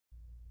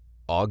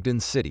Ogden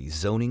City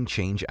Zoning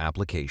Change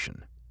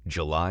Application,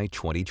 July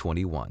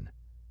 2021.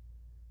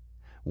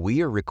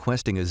 We are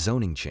requesting a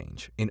zoning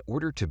change in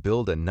order to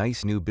build a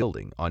nice new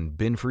building on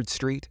Binford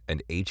Street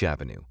and H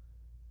Avenue.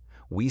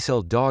 We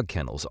sell dog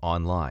kennels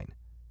online.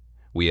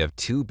 We have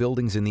two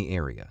buildings in the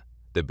area.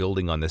 The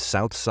building on the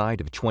south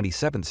side of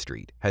 27th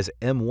Street has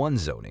M1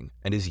 zoning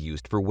and is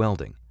used for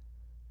welding.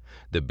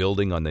 The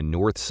building on the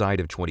north side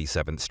of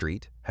 27th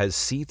Street has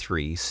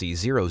C3,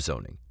 C0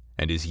 zoning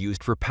and is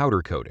used for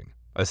powder coating,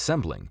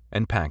 assembling,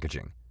 and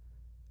packaging.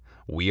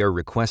 We are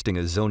requesting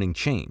a zoning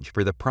change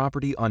for the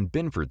property on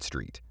Binford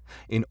Street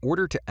in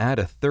order to add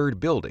a third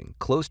building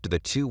close to the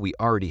two we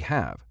already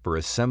have for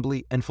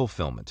assembly and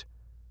fulfillment.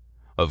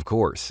 Of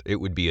course, it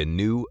would be a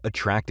new,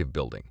 attractive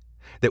building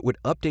that would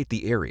update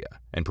the area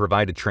and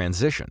provide a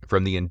transition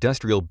from the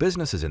industrial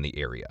businesses in the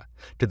area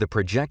to the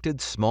projected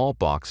small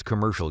box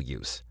commercial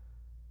use.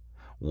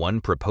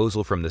 One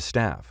proposal from the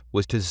staff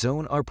was to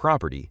zone our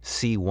property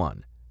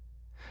C1.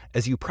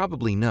 As you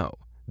probably know,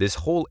 this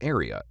whole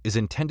area is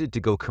intended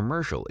to go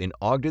commercial in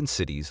Ogden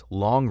City's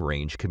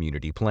long-range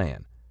community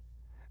plan.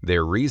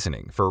 Their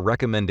reasoning for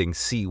recommending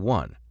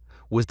C1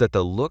 was that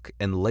the look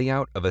and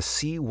layout of a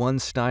C1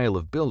 style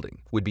of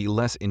building would be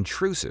less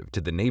intrusive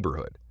to the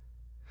neighborhood.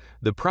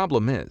 The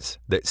problem is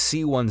that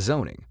C1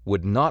 zoning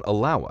would not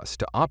allow us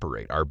to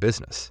operate our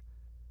business.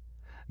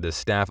 The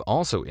staff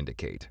also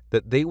indicate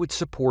that they would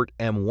support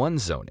M1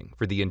 zoning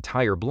for the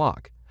entire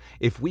block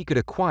if we could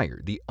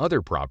acquire the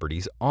other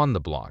properties on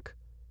the block.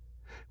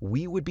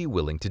 We would be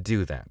willing to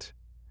do that.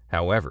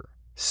 However,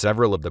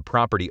 several of the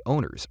property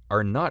owners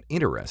are not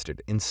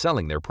interested in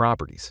selling their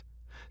properties,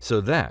 so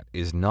that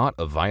is not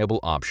a viable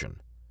option.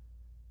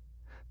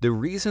 The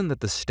reason that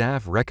the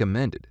staff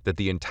recommended that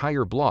the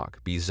entire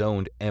block be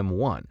zoned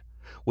M1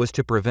 was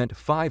to prevent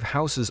 5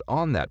 houses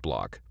on that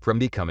block from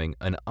becoming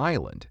an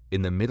island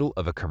in the middle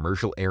of a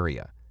commercial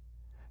area.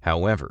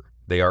 However,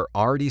 they are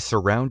already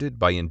surrounded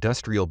by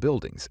industrial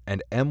buildings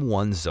and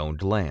M1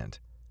 zoned land.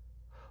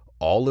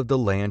 All of the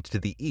land to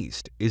the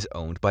east is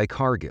owned by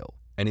Cargill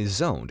and is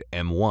zoned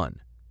M1.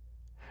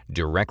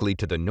 Directly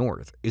to the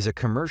north is a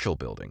commercial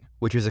building,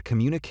 which is a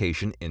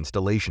communication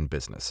installation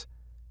business.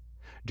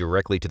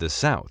 Directly to the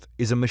south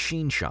is a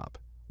machine shop,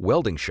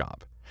 welding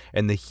shop,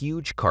 and the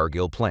huge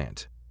Cargill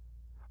plant.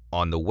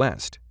 On the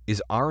west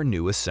is our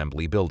new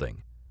assembly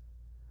building.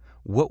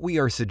 What we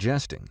are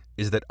suggesting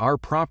is that our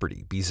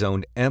property be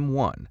zoned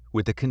M1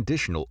 with a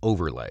conditional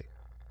overlay.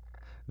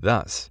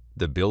 Thus,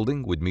 the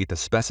building would meet the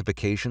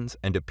specifications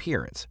and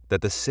appearance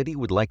that the city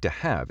would like to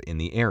have in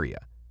the area,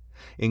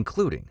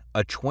 including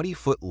a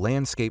 20-foot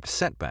landscaped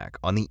setback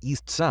on the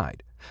east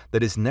side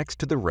that is next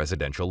to the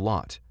residential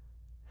lot.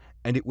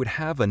 And it would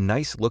have a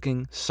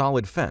nice-looking,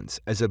 solid fence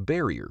as a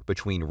barrier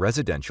between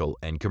residential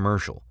and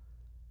commercial.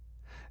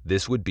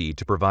 This would be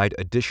to provide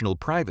additional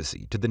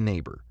privacy to the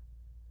neighbor.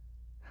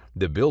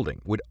 The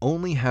building would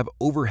only have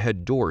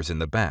overhead doors in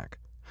the back,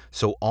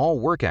 so all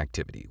work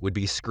activity would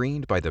be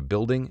screened by the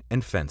building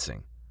and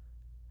fencing.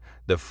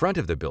 The front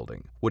of the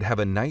building would have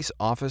a nice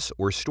office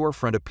or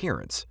storefront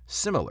appearance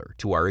similar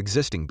to our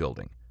existing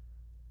building.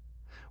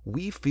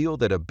 We feel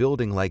that a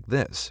building like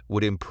this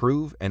would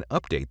improve and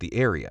update the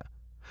area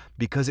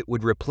because it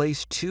would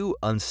replace 2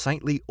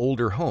 unsightly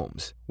older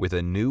homes with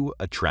a new,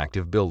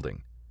 attractive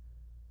building.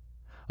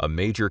 A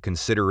major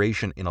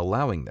consideration in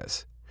allowing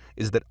this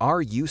is that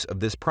our use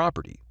of this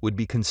property would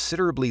be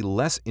considerably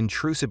less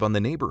intrusive on the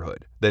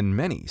neighborhood than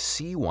many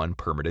C1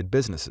 permitted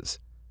businesses.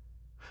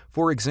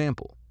 For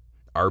example,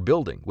 our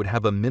building would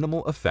have a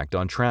minimal effect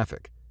on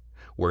traffic,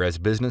 whereas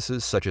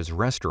businesses such as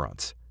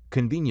restaurants,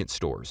 convenience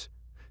stores,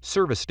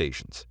 service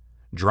stations,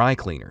 dry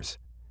cleaners,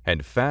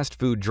 and fast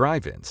food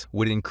drive-ins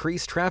would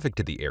increase traffic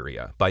to the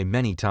area by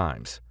many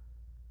times.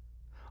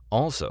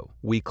 Also,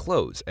 we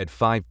close at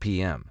 5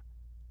 p.m.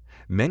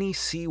 Many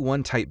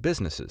C1-type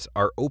businesses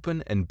are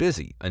open and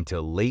busy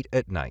until late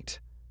at night.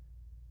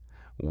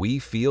 We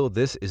feel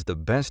this is the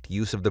best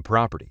use of the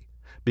property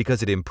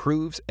because it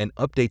improves and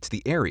updates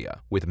the area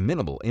with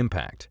minimal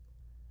impact.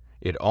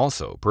 It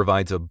also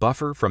provides a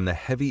buffer from the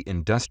heavy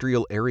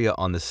industrial area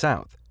on the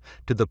south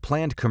to the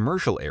planned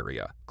commercial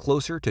area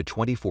closer to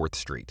 24th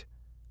Street.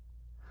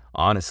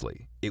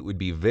 Honestly, it would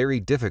be very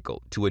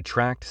difficult to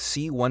attract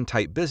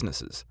C1-type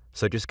businesses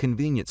such as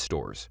convenience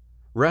stores,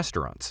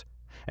 restaurants,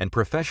 and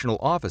professional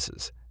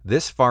offices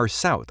this far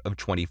south of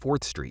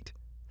 24th Street,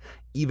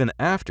 even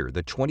after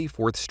the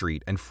 24th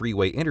Street and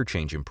freeway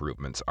interchange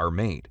improvements are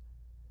made.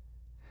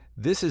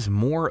 This is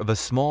more of a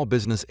small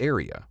business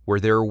area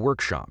where there are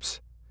workshops,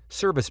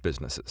 service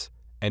businesses,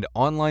 and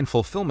online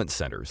fulfillment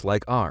centers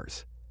like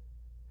ours.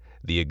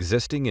 The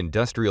existing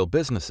industrial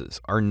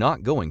businesses are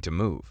not going to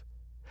move.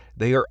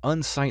 They are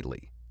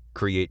unsightly,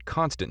 create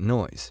constant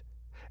noise,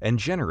 and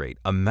generate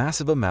a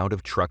massive amount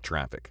of truck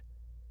traffic.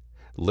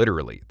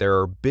 Literally, there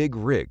are big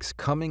rigs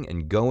coming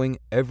and going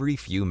every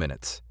few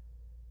minutes.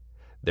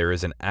 There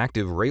is an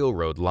active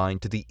railroad line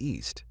to the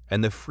east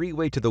and the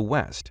freeway to the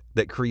west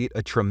that create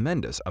a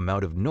tremendous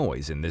amount of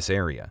noise in this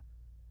area.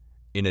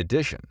 In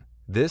addition,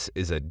 this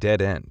is a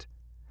dead end.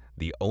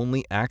 The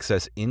only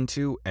access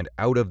into and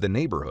out of the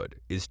neighborhood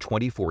is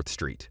 24th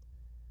Street.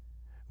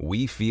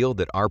 We feel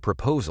that our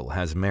proposal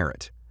has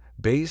merit,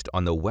 based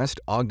on the West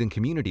Ogden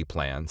Community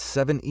Plan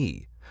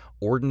 7E,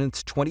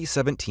 Ordinance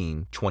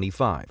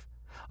 2017-25,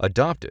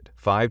 adopted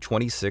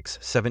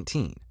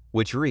 5/26/17,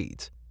 which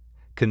reads,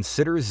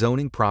 "Consider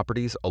zoning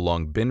properties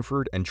along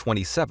Binford and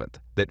 27th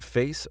that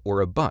face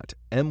or abut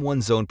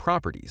M1 zone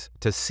properties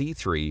to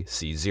C3,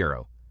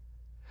 C0.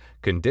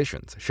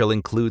 Conditions shall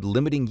include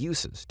limiting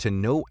uses to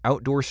no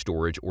outdoor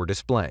storage or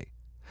display,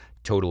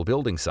 total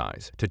building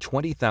size to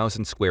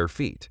 20,000 square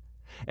feet,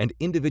 and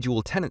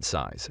individual tenant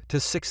size to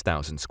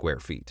 6,000 square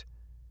feet."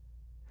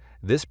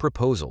 This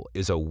proposal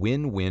is a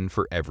win-win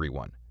for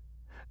everyone.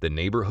 The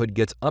neighborhood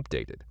gets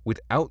updated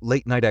without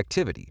late-night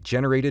activity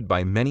generated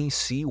by many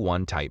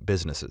C1-type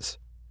businesses.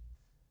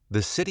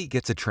 The city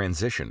gets a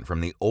transition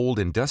from the old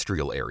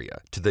industrial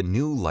area to the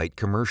new light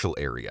commercial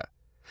area,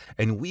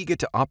 and we get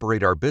to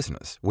operate our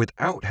business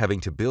without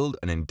having to build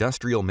an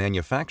industrial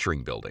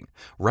manufacturing building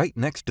right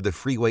next to the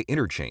freeway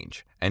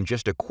interchange and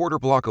just a quarter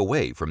block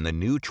away from the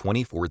new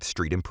 24th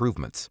Street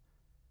improvements.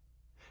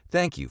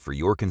 Thank you for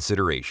your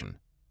consideration.